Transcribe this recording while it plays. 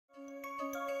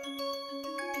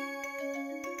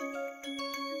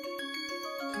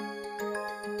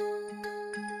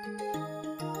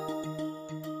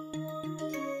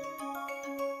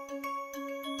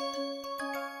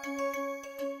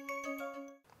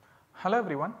Hello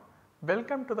everyone,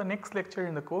 welcome to the next lecture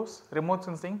in the course Remote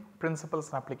Sensing Principles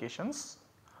and Applications.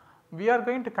 We are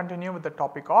going to continue with the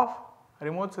topic of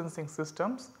remote sensing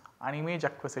systems and image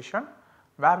acquisition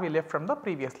where we left from the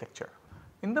previous lecture.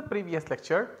 In the previous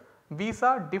lecture, we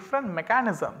saw different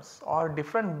mechanisms or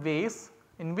different ways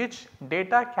in which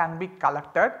data can be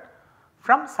collected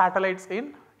from satellites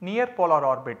in near polar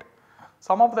orbit.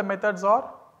 Some of the methods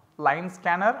are line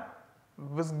scanner,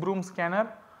 whisk broom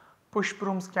scanner, push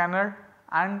broom scanner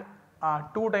and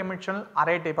two-dimensional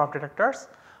array type of detectors.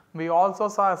 We also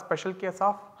saw a special case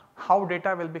of how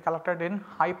data will be collected in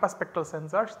hyperspectral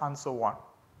sensors and so on.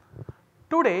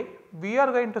 Today we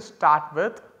are going to start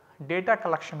with data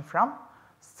collection from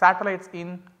satellites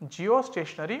in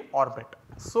geostationary orbit.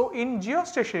 So, in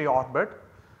geostationary orbit,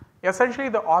 essentially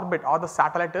the orbit or the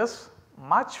satellite is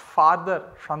much farther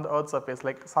from the Earth's surface,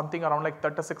 like something around like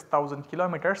 36,000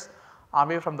 kilometers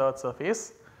away from the Earth's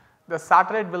surface. The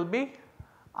satellite will be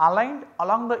aligned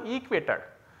along the equator.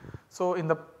 So, in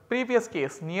the previous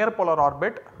case near polar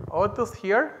orbit, Earth is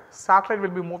here, satellite will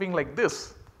be moving like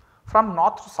this from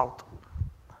north to south.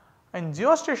 In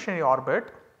geostationary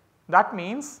orbit, that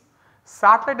means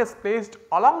satellite is placed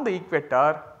along the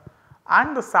equator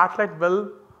and the satellite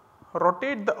will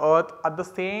rotate the Earth at the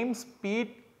same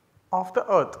speed of the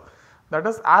Earth. That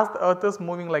is, as the Earth is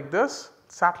moving like this,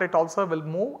 satellite also will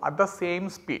move at the same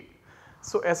speed.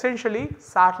 So, essentially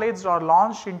satellites are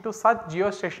launched into such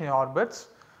geostationary orbits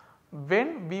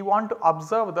when we want to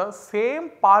observe the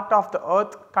same part of the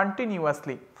Earth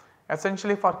continuously.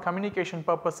 Essentially for communication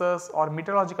purposes or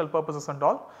meteorological purposes and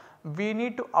all, we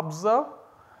need to observe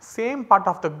same part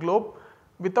of the globe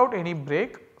without any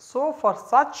break. So, for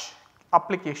such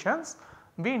applications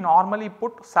we normally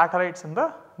put satellites in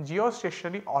the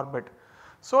geostationary orbit.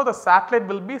 So, the satellite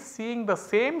will be seeing the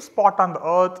same spot on the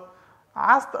Earth.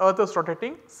 As the Earth is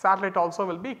rotating, satellite also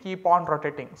will be keep on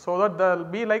rotating, so that there will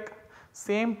be like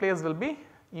same place will be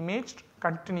imaged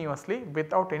continuously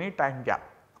without any time gap.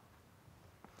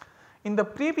 In the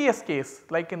previous case,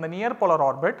 like in the near polar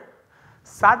orbit,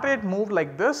 satellite moved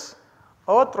like this,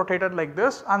 Earth rotated like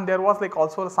this, and there was like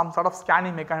also some sort of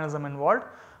scanning mechanism involved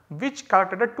which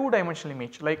collected a two-dimensional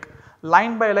image, like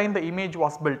line by line the image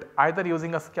was built either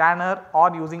using a scanner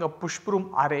or using a push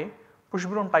broom array, push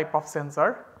broom type of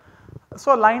sensor.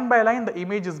 So, line by line the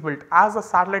image is built. As the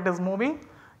satellite is moving,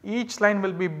 each line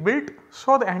will be built,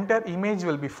 so the entire image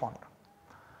will be formed.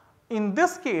 In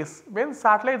this case, when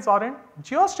satellites are in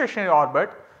geostationary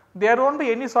orbit, there won't be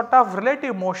any sort of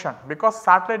relative motion because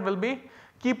satellite will be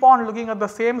keep on looking at the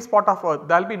same spot of Earth.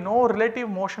 There will be no relative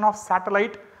motion of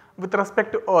satellite with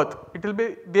respect to Earth. It will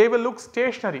be, they will look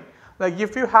stationary. Like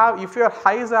if your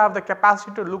eyes have the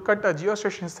capacity to look at a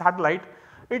geostationary satellite,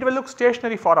 it will look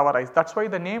stationary for our eyes. That is why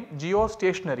the name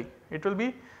geostationary. It will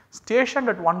be stationed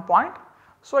at one point,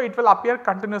 so it will appear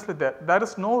continuously there. There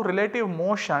is no relative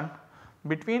motion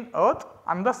between Earth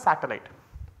and the satellite.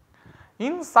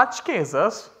 In such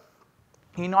cases,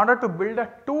 in order to build a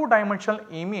two-dimensional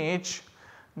image,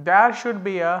 there should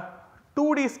be a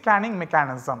 2D scanning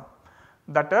mechanism.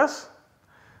 That is,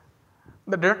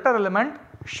 the detector element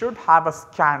should have a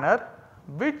scanner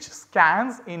which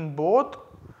scans in both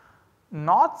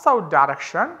north-south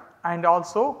direction and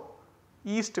also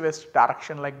east-west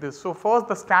direction like this. So, first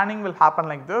the scanning will happen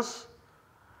like this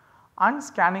and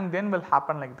scanning then will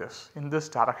happen like this in this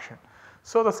direction.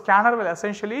 So, the scanner will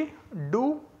essentially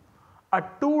do a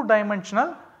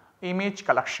two-dimensional image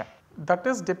collection. That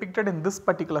is depicted in this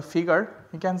particular figure.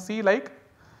 You can see like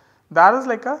there is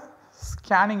like a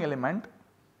scanning element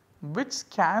which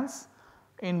scans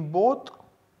in both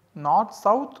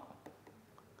north-south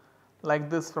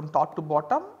like this from top to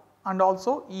bottom and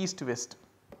also east west.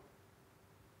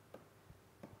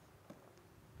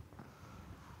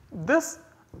 This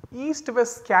east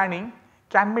west scanning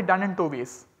can be done in two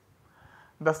ways.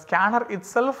 The scanner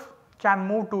itself can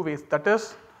move two ways, that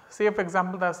is, say for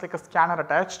example there is like a scanner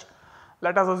attached.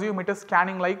 Let us assume it is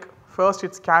scanning like first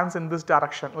it scans in this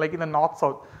direction like in the north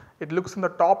south. It looks in the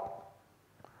top,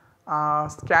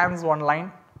 scans one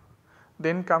line,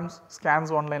 then comes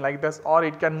scans one line like this, or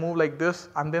it can move like this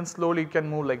and then slowly it can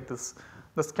move like this.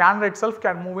 The scanner itself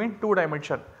can move in two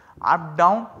dimension, up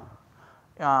down,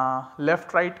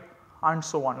 left right and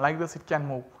so on, like this it can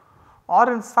move.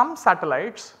 Or in some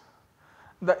satellites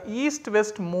the east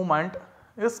west movement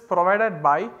is provided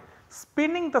by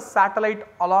spinning the satellite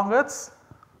along its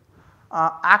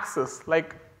axis.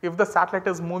 Like if the satellite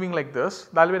is moving like this,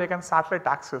 that will be like a satellite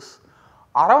axis.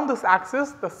 Around this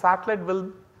axis the satellite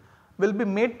will be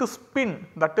made to spin,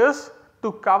 that is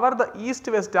to cover the east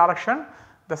west direction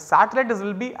the satellite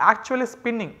will be actually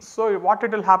spinning. So, what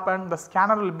it will happen, the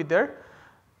scanner will be there,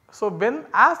 So, when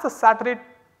as the satellite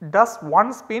does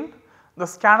one spin, the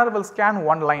scanner will scan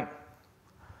one line.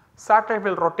 Satellite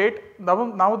will rotate.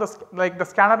 Now the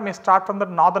scanner may start from the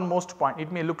northernmost point.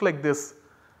 It may look like this.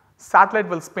 Satellite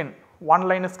will spin. One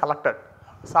line is collected.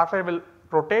 Satellite will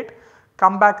rotate,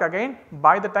 come back again.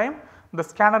 By the time the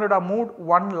scanner would have moved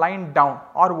one line down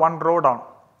or one row down,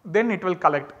 then it will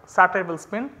collect. Satellite will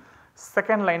spin.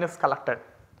 Second line is collected.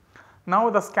 Now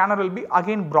the scanner will be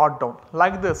again brought down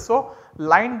like this. So,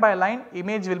 line by line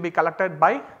image will be collected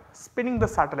by spinning the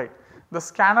satellite. The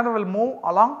scanner will move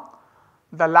along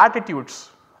the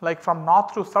latitudes, like from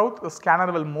north to south, the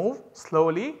scanner will move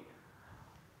slowly.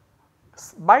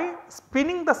 By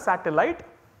spinning the satellite,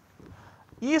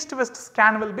 east west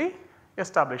scan will be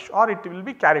established or it will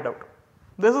be carried out.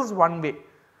 This is one way.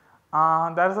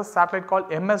 There is a satellite called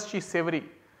MSG Savory,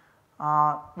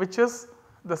 which is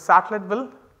the satellite will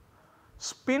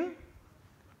spin,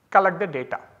 collect the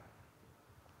data.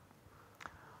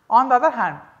 On the other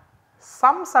hand,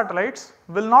 some satellites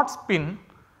will not spin,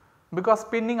 because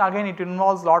spinning again it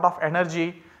involves lot of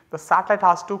energy. The satellite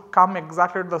has to come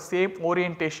exactly to the same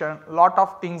orientation, lot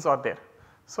of things are there.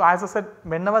 So, as I said,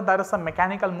 whenever there is a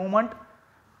mechanical movement,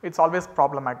 it is always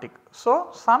problematic. So,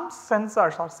 some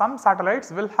sensors or some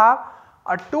satellites will have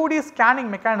a 2D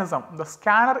scanning mechanism. The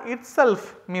scanner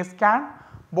itself may scan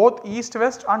both east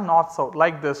west and north south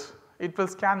like this. It will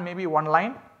scan maybe one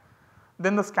line,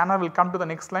 then the scanner will come to the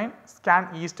next line, scan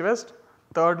east west,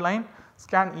 third line,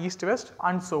 scan east west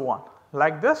and so on.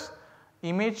 Like this,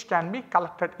 image can be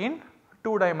collected in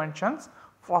 2 dimensions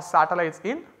for satellites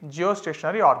in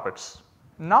geostationary orbits.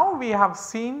 Now we have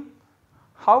seen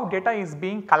how data is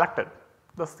being collected,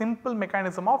 the simple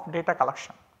mechanism of data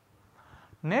collection.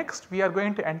 Next we are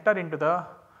going to enter into the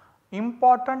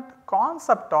important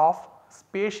concept of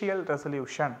spatial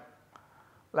resolution.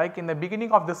 Like in the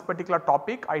beginning of this particular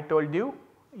topic, I told you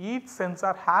each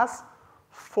sensor has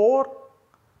 4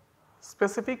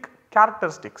 specific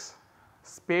characteristics: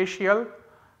 spatial,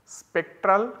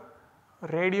 spectral,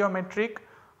 radiometric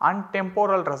and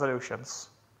temporal resolutions.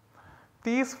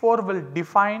 These 4 will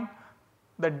define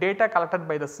the data collected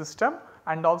by the system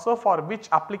and also for which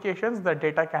applications the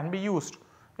data can be used.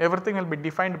 Everything will be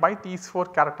defined by these 4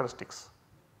 characteristics.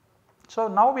 So,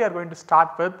 now we are going to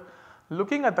start with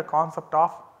looking at the concept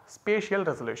of spatial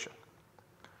resolution.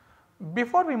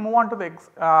 Before we move on to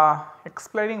the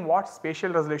explaining what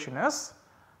spatial resolution is,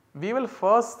 we will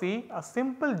first see a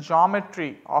simple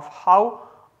geometry of how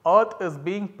Earth is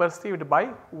being perceived by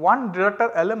one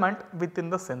detector element within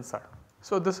the sensor.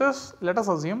 So, this is, let us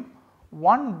assume,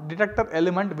 one detector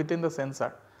element within the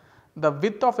sensor. The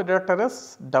width of the detector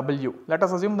is W. Let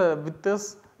us assume the width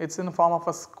is, it is in the form of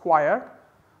a square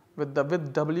with the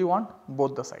width W on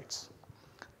both the sides.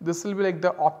 This will be like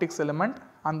the optics element,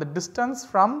 and the distance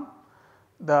from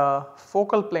the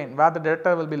focal plane where the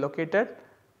detector will be located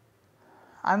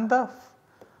and the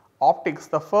optics,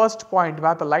 the first point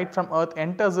where the light from Earth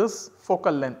enters, is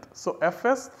focal length. So, F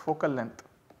is focal length.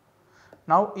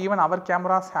 Now, even our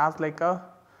cameras has like a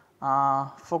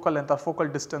focal length or focal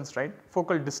distance, right?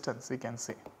 Focal distance we can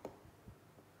say,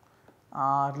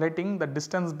 relating the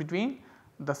distance between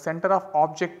the center of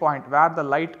object point where the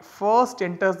light first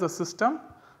enters the system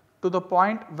to the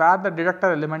point where the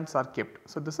detector elements are kept.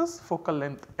 So, this is focal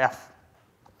length F.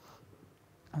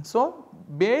 And so,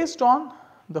 based on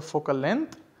the focal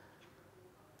length,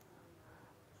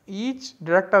 each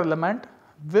detector element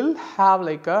will have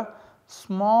like a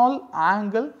small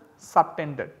angle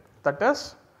subtended. That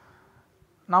is,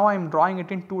 now I am drawing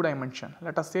it in 2 dimension.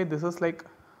 Let us say this is like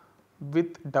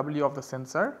width W of the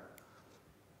sensor.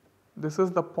 This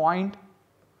is the point,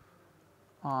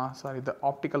 the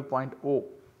optical point O,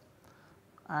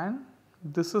 and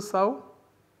this is how,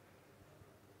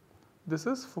 this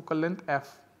is focal length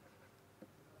F.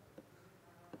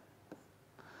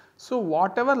 So,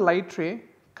 whatever light ray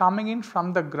coming in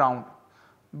from the ground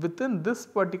within this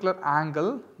particular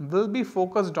angle will be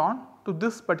focused on to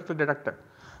this particular detector.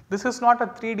 This is not a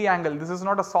 3D angle, this is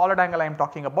not a solid angle I am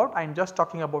talking about, I am just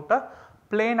talking about a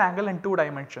plane angle in 2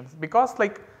 dimensions, because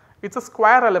like it is a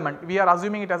square element, we are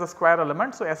assuming it as a square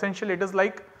element. So, essentially it is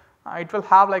like it will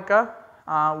have like a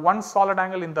one solid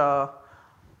angle in the,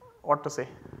 what to say,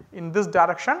 in this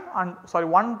direction, and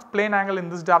one plane angle in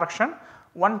this direction,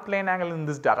 one plane angle in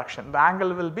this direction, the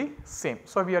angle will be same.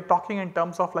 So, we are talking in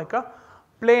terms of like a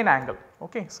plane angle.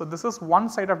 Okay. So, this is one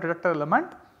side of detector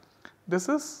element, this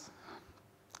is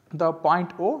the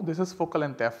point O, this is focal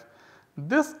length F.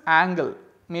 This angle,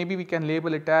 maybe we can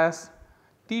label it as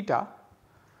theta,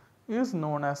 is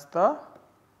known as the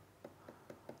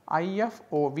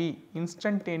IFOV,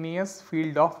 Instantaneous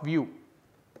Field of View.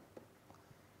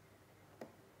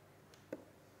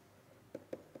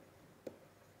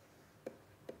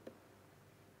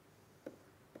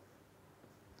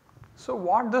 So,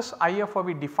 what this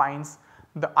IFOV defines?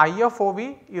 The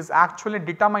IFOV is actually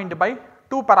determined by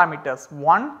two parameters.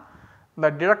 One, the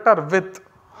detector width,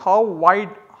 how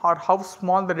wide or how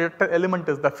small the detector element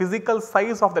is, the physical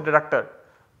size of the detector,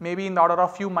 maybe in the order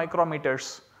of few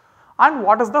micrometers, and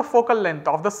what is the focal length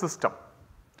of the system.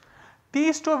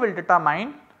 These two will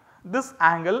determine this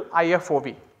angle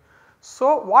IFOV.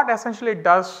 So, what essentially it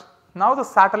does, now the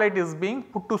satellite is being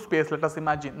put to space, let us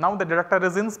imagine. Now, the detector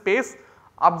is in space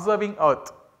observing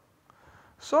Earth.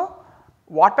 So,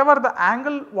 whatever the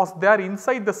angle was there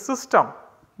inside the system,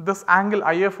 this angle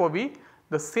IFOV,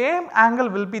 the same angle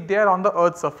will be there on the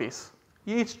Earth surface.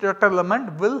 Each detector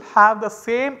element will have the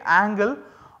same angle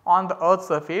on the Earth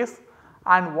surface,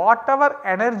 and whatever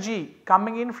energy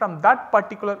coming in from that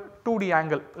particular 2D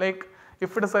angle, like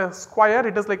if it is a square,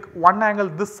 it is like one angle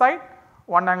this side,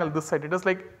 one angle this side. It is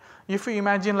like if you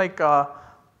imagine like a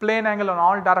plane angle on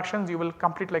all directions, you will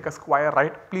complete like a square,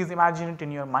 right. Please imagine it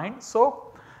in your mind.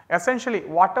 So, essentially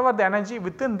whatever the energy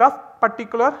within that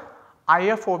particular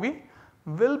IFOV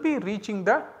will be reaching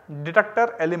the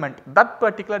detector element, that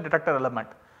particular detector element.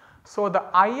 So, the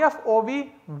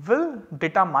IFOV will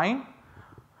determine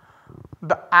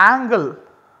the angle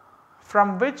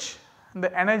from which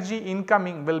the energy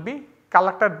incoming will be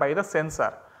collected by the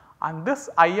sensor, and this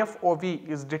IFOV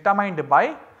is determined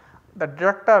by the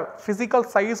detector physical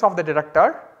size of the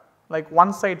detector, like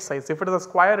one side size. If it is a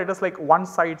square, it is like one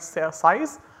side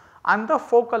size, and the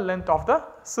focal length of the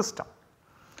system.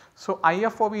 So,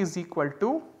 IFOV is equal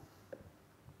to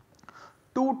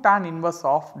 2 tan inverse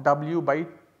of W by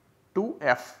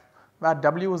 2F, where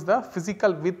W is the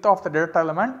physical width of the detector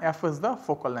element, F is the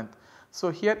focal length.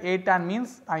 So, here A tan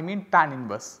means I mean tan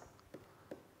inverse.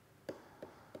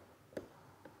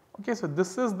 Okay, so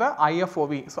this is the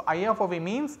IFOV. So, IFOV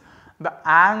means the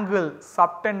angle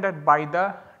subtended by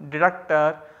the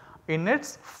detector in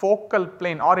its focal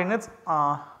plane or in its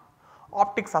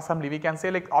optics assembly, we can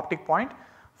say like optic point.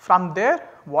 From there,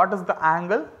 what is the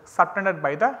angle subtended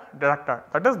by the detector,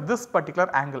 that is this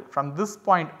particular angle. From this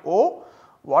point O,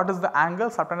 what is the angle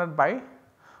subtended by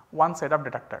one side of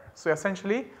detector. So,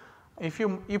 essentially if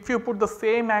you put the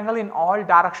same angle in all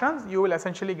directions, you will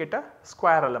essentially get a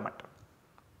square element.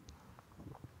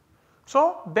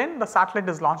 So, then the satellite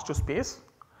is launched to space.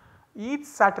 Each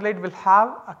satellite will have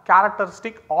a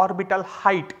characteristic orbital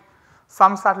height.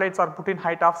 Some satellites are put in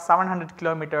height of 700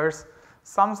 kilometers,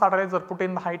 some satellites are put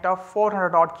in the height of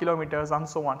 400 odd kilometers and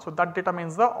so on. So, that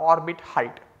determines the orbit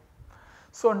height.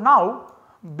 So, now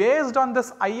based on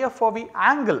this IFOV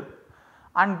angle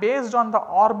and based on the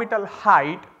orbital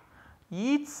height,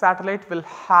 each satellite will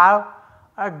have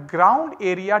a ground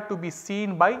area to be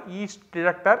seen by each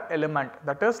detector element.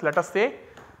 That is, let us say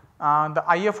the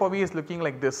IFOV is looking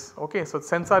like this. Okay. So,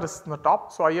 sensor is on the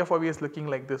top. So, IFOV is looking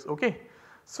like this. Okay.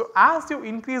 So, as you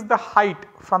increase the height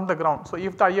from the ground, so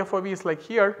if the IFOV is like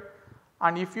here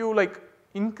and if you like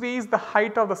increase the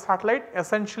height of the satellite,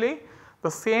 essentially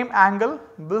the same angle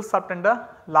will subtend a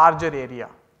larger area.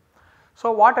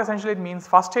 So, what essentially it means?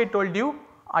 First I told you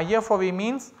IFOV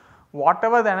means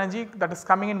whatever the energy that is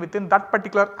coming in within that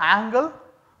particular angle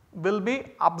will be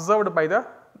observed by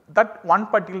that one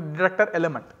particular detector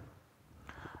element.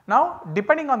 Now,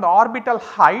 depending on the orbital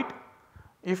height,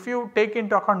 if you take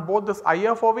into account both this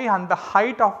IFOV and the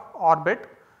height of orbit,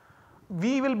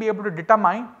 we will be able to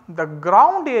determine the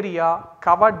ground area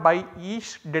covered by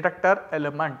each detector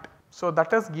element. So,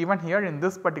 that is given here in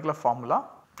this particular formula,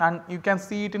 and you can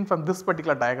see it in from this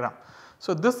particular diagram.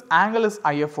 So, this angle is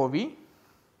IFOV.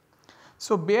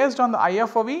 So, based on the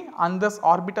IFOV and this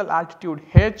orbital altitude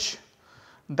h,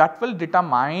 that will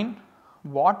determine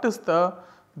what is the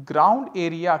ground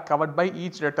area covered by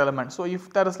each detector element. So,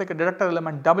 if there is like a detector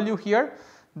element W here,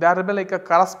 there will be like a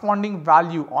corresponding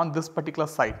value on this particular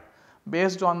side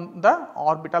based on the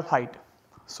orbital height.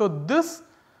 So, this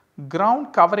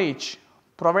ground coverage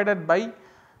provided by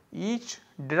each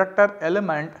detector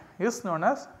element is known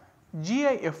as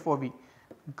GIFOV,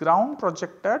 ground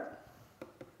projected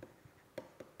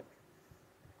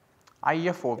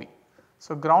IFOV.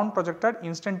 So, ground projected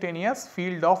instantaneous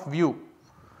field of view.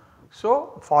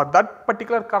 So, for that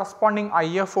particular corresponding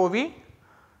IFOV,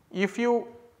 if you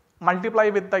multiply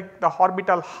with the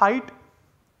orbital height,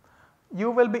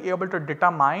 you will be able to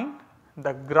determine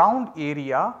the ground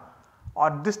area or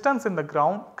distance in the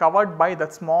ground covered by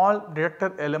that small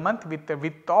detector element with a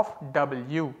width of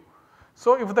W.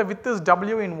 So, if the width is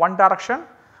W in one direction,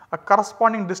 a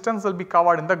corresponding distance will be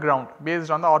covered in the ground based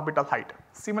on the orbital height.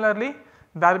 Similarly,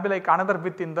 there will be like another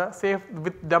width in the say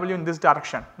width W in this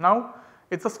direction. Now,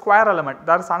 it is a square element,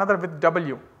 there is another width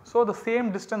W. So, the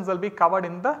same distance will be covered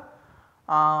in the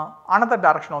another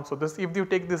direction also. This, if you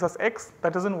take this as x,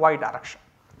 that is in y direction.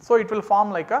 So, it will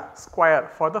form like a square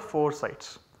for the 4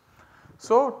 sides.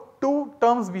 So, two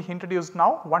terms we introduced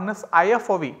now, one is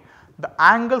IFOV, the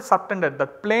angle subtended, the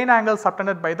plane angle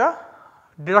subtended by the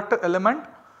detector element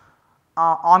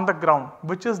on the ground,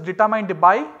 which is determined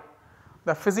by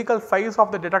the physical size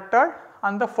of the detector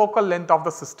and the focal length of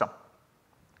the system.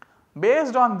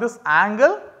 Based on this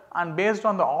angle and based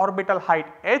on the orbital height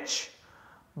h,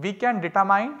 we can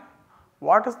determine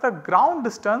what is the ground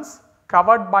distance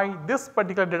covered by this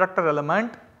particular detector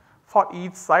element for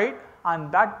each side,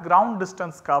 and that ground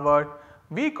distance covered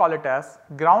we call it as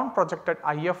ground projected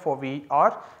IFOV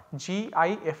or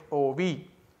GIFOV.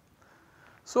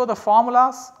 So, the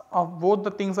formulas of both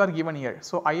the things are given here.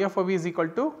 So, IFOV is equal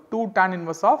to 2 tan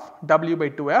inverse of W by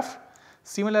 2F.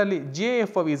 Similarly,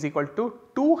 GFOV is equal to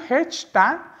 2H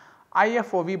tan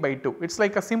IFOV by 2. It is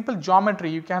like a simple geometry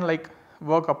you can like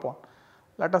work upon.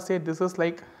 Let us say this is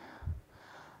like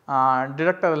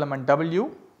detector element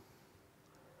W,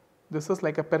 this is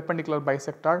like a perpendicular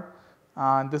bisector,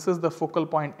 this is the focal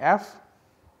point F.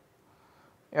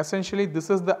 Essentially this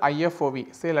is the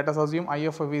IFOV, say let us assume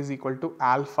IFOV is equal to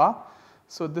alpha.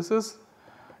 So, this is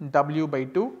W by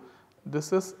 2,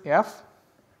 this is F.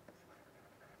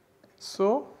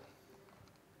 So,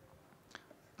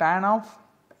 tan of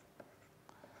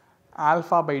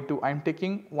alpha by 2, I am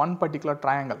taking one particular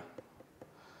triangle.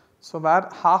 So, where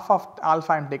half of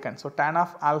alpha I am taken. So, tan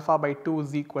of alpha by 2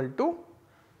 is equal to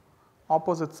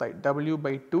opposite side W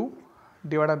by 2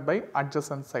 divided by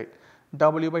adjacent side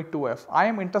W by 2F. I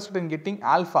am interested in getting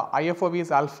alpha, IFOV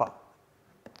is alpha,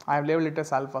 I have labeled it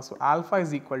as alpha. So, alpha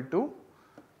is equal to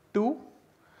 2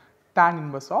 tan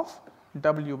inverse of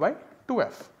W by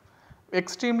 2F.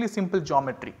 Extremely simple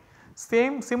geometry.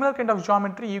 Similar kind of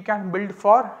geometry you can build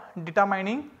for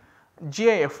determining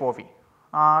GIFOV,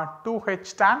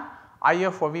 2H tan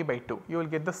IFOV by 2, you will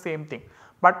get the same thing.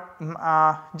 But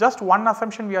just one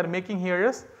assumption we are making here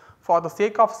is, for the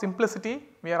sake of simplicity,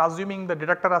 we are assuming the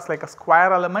detector as like a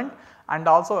square element and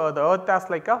also the earth as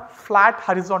like a flat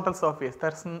horizontal surface.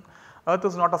 Earth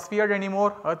is not a sphere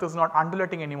anymore, earth is not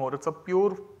undulating anymore, it is a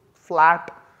pure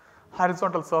flat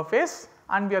horizontal surface,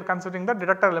 and we are considering the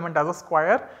detector element as a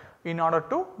square in order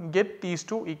to get these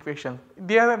two equations.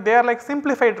 They are like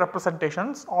simplified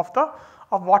representations of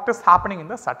what is happening in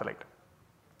the satellite.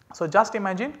 So, just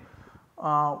imagine,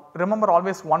 remember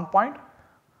always one point,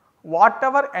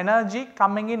 whatever energy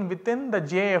coming in within the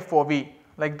GFOV,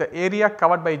 like the area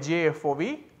covered by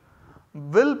GFOV,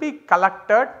 will be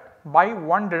collected by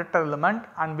one detector element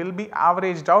and will be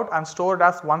averaged out and stored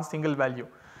as one single value.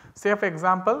 Say for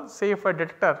example, say if a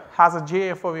detector has a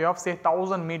GFOV of say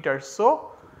 1000 meters.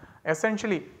 So,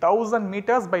 essentially 1000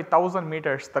 meters by 1000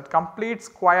 meters, that complete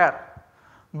square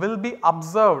will be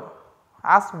observed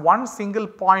as one single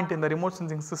point in the remote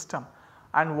sensing system,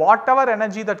 and whatever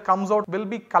energy that comes out will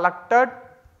be collected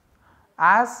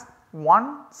as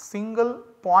one single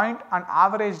point and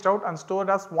averaged out and stored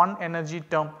as one energy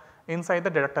term inside the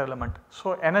detector element.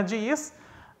 So, energy is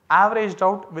averaged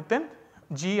out within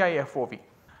GIFOV.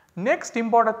 Next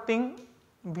important thing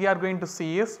we are going to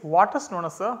see is what is known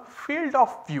as a field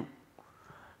of view.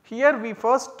 Here we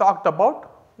first talked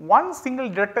about one single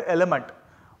detector element,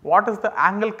 what is the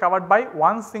angle covered by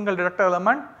one single detector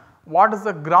element, what is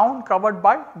the ground covered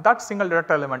by that single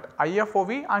detector element,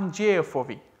 IFOV and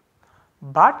GFOV.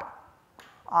 But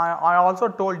I also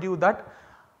told you that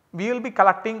we will be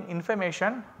collecting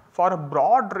information for a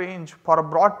broad range, for a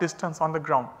broad distance on the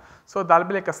ground. So, there will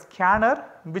be like a scanner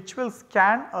which will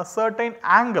scan a certain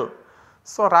angle.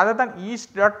 So, rather than each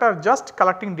detector just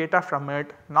collecting data from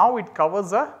it, now it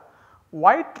covers a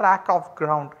wide track of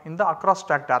ground in the across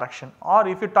track direction. Or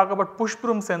if you talk about push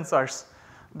broom sensors,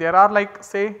 there are like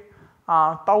say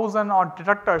 1000 odd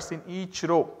detectors in each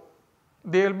row.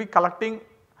 They will be collecting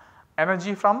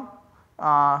energy from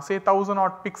say 1000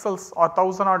 odd pixels or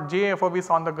 1000 odd GFOVs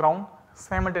on the ground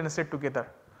simultaneously together.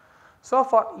 So,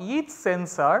 for each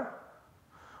sensor,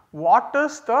 what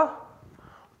is the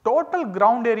total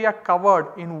ground area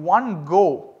covered in one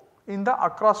go in the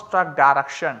across track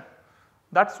direction?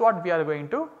 That is what we are going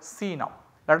to see now.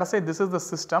 Let us say this is the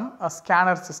system, a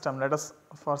scanner system. Let us,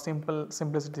 for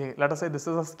simplicity, let us say this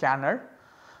is a scanner.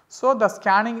 So, the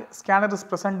scanner is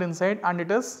present inside, and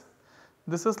this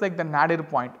is like the nadir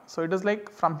point. So, it is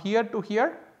like from here to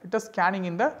here, it is scanning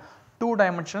in the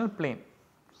 2-dimensional plane.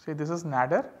 See, this is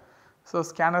nadir. So,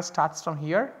 scanner starts from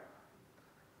here,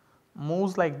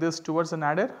 moves like this towards the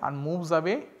nadir and moves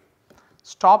away,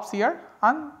 stops here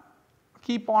and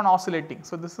keep on oscillating.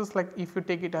 So, this is like if you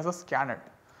take it as a scanner.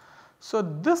 So,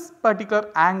 this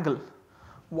particular angle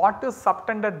what is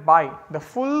subtended by the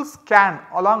full scan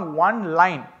along one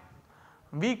line,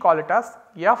 we call it as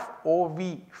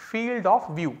FOV, field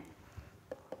of view.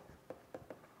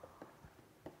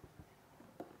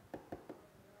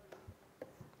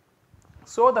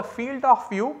 So, the field of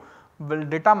view will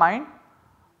determine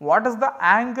what is the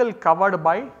angle covered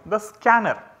by the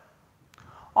scanner.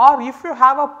 Or if you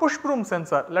have a push broom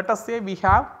sensor, let us say we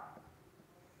have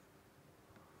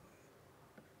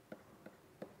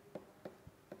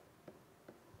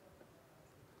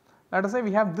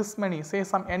this many, say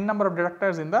some n number of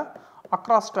detectors in the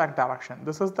across track direction.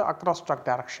 This is the across track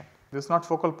direction. This is not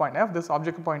focal point F, this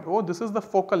objective point O, this is the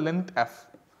focal length F.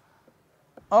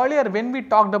 Earlier when we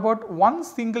talked about one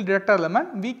single detector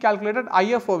element, we calculated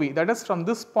IFOV, that is from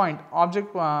this point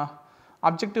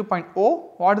objective point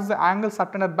O, what is the angle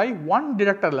subtended by one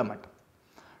detector element.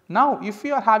 Now if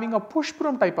you are having a push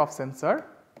broom type of sensor,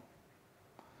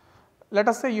 let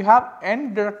us say you have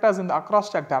n detectors in the across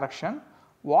track direction,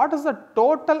 what is the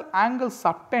total angle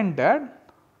subtended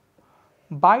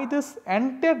by this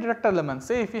entire detector element?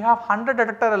 Say if you have 100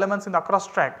 detector elements in the across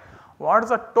track, what is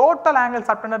the total angle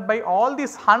subtended by all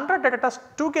these 100 detectors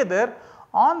together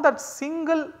on that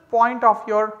single point of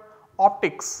your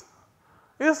optics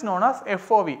is known as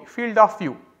FOV, field of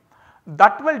view.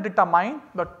 That will determine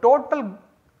the total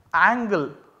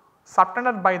angle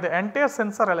subtended by the entire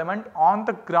sensor element on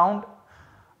the ground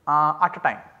at a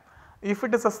time. If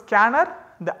it is a scanner,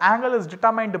 the angle is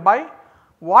determined by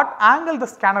what angle the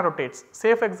scanner rotates.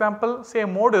 Say for example, say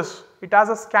MODIS, it has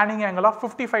a scanning angle of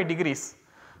 55 degrees.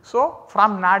 So,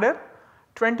 from nadir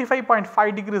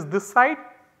 25.5 degrees this side,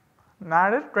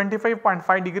 nadir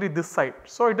 25.5 degree this side.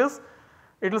 So,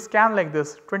 it will scan like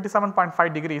this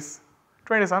 27.5 degrees,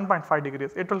 27.5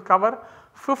 degrees. It will cover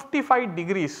 55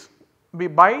 degrees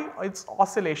by its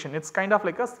oscillation, it is kind of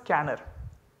like a scanner.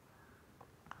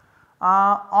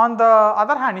 On the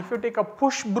other hand, if you take a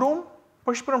push broom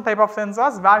type of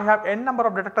sensors where you have n number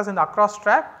of detectors in the across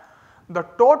track, the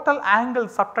total angle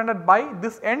subtended by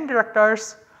this n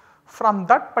detectors from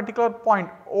that particular point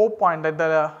O point, that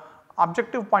the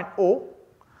objective point O,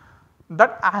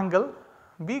 that angle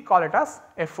we call it as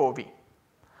FOV.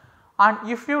 And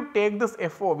if you take this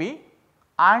FOV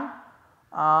and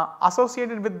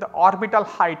associated with the orbital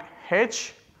height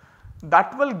h,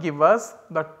 that will give us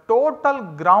the total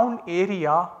ground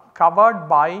area covered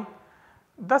by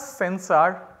the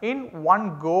sensor in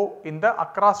one go in the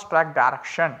across track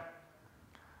direction.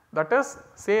 That is,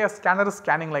 say a scanner is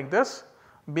scanning like this,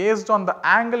 based on the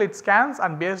angle it scans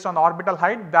and based on the orbital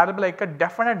height, there will be like a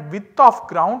definite width of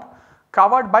ground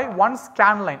covered by one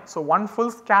scan line. So, one full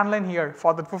scan line here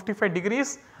for the 55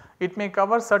 degrees, it may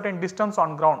cover certain distance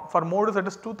on ground. For MODIS it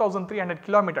is 2300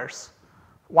 kilometers.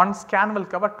 One scan will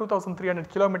cover 2300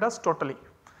 kilometers totally.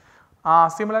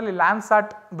 Similarly,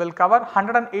 Landsat will cover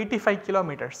 185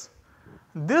 kilometers.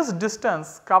 This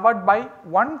distance covered by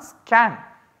one scan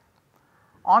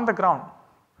on the ground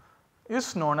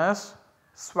is known as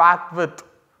swath width,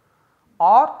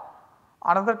 or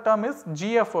another term is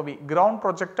GFOV, ground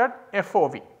projected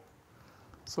FOV.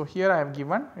 So, here I have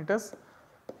given it is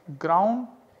ground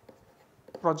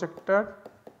projected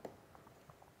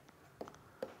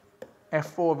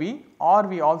FOV, or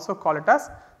we also call it as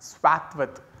swath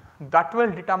width. That will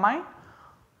determine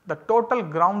the total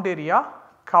ground area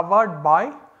covered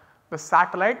by the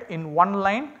satellite in one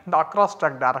line in the across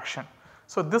track direction.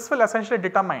 So, this will essentially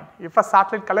determine if a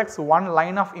satellite collects one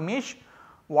line of image,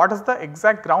 what is the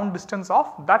exact ground distance of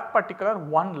that particular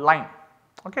one line,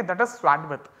 okay, that is swath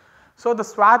width. So, the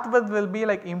swath width will be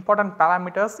like important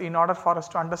parameters in order for us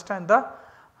to understand the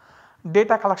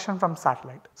data collection from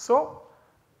satellite. So,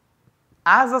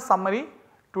 as a summary,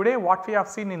 today what we have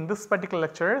seen in this particular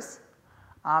lecture is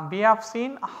we have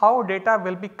seen how data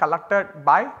will be collected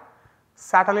by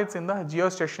satellites in the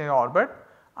geostationary orbit,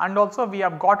 and also we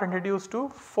have got introduced to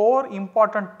 4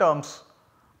 important terms: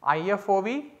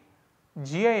 IFOV,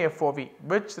 GIFOV,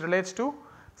 which relates to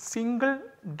single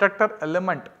detector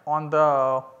element on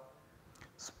the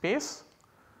space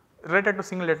related to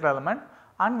single detector element,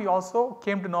 and we also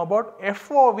came to know about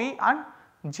FOV and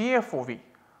GFOV,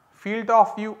 field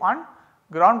of view and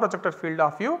ground projected field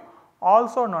of view,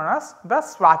 also known as the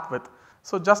swath width.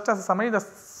 So, just as a summary, the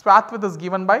swath width is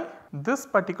given by this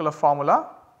particular formula: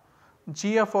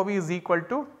 GFOV is equal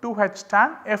to 2h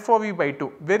tan FOV by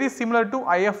 2, very similar to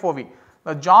IFOV.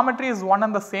 The geometry is one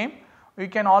and the same, we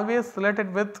can always relate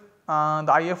it with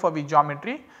the IFOV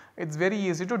geometry, it is very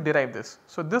easy to derive this.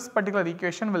 So, this particular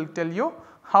equation will tell you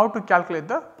how to calculate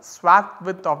the swath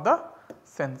width of the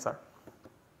sensor.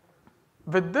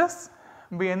 With this,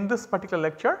 we end this particular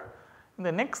lecture. In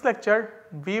the next lecture,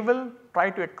 we will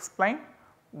try to explain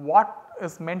what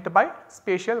is meant by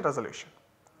spatial resolution.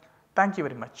 Thank you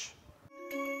very much.